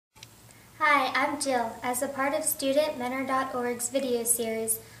Hi, I'm Jill. As a part of StudentMentor.org's video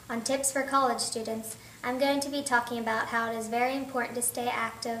series on tips for college students, I'm going to be talking about how it is very important to stay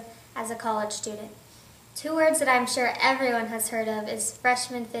active as a college student. Two words that I'm sure everyone has heard of is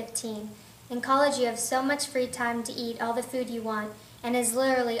freshman 15. In college, you have so much free time to eat all the food you want, and is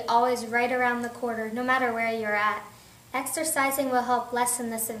literally always right around the corner, no matter where you're at. Exercising will help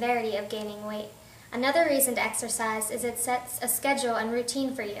lessen the severity of gaining weight. Another reason to exercise is it sets a schedule and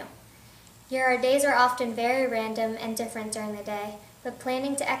routine for you. Your days are often very random and different during the day, but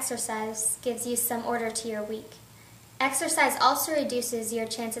planning to exercise gives you some order to your week. Exercise also reduces your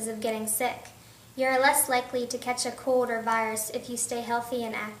chances of getting sick. You are less likely to catch a cold or virus if you stay healthy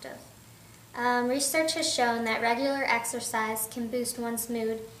and active. Research has shown that regular exercise can boost one's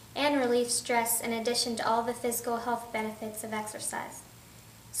mood and relieve stress in addition to all the physical health benefits of exercise.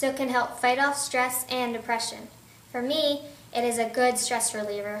 So it can help fight off stress and depression. For me, it is a good stress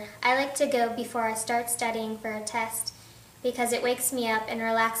reliever. I like to go before I start studying for a test because it wakes me up and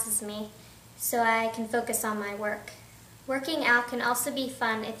relaxes me so I can focus on my work. Working out can also be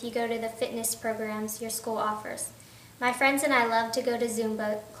fun if you go to the fitness programs your school offers. My friends and I love to go to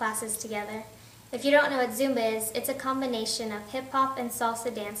Zumba classes together. If you don't know what Zumba is, it's a combination of hip-hop and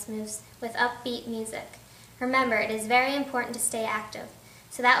salsa dance moves with upbeat music. Remember, it is very important to stay active.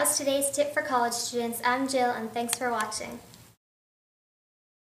 So that was today's tip for college students. I'm Jill, and thanks for watching.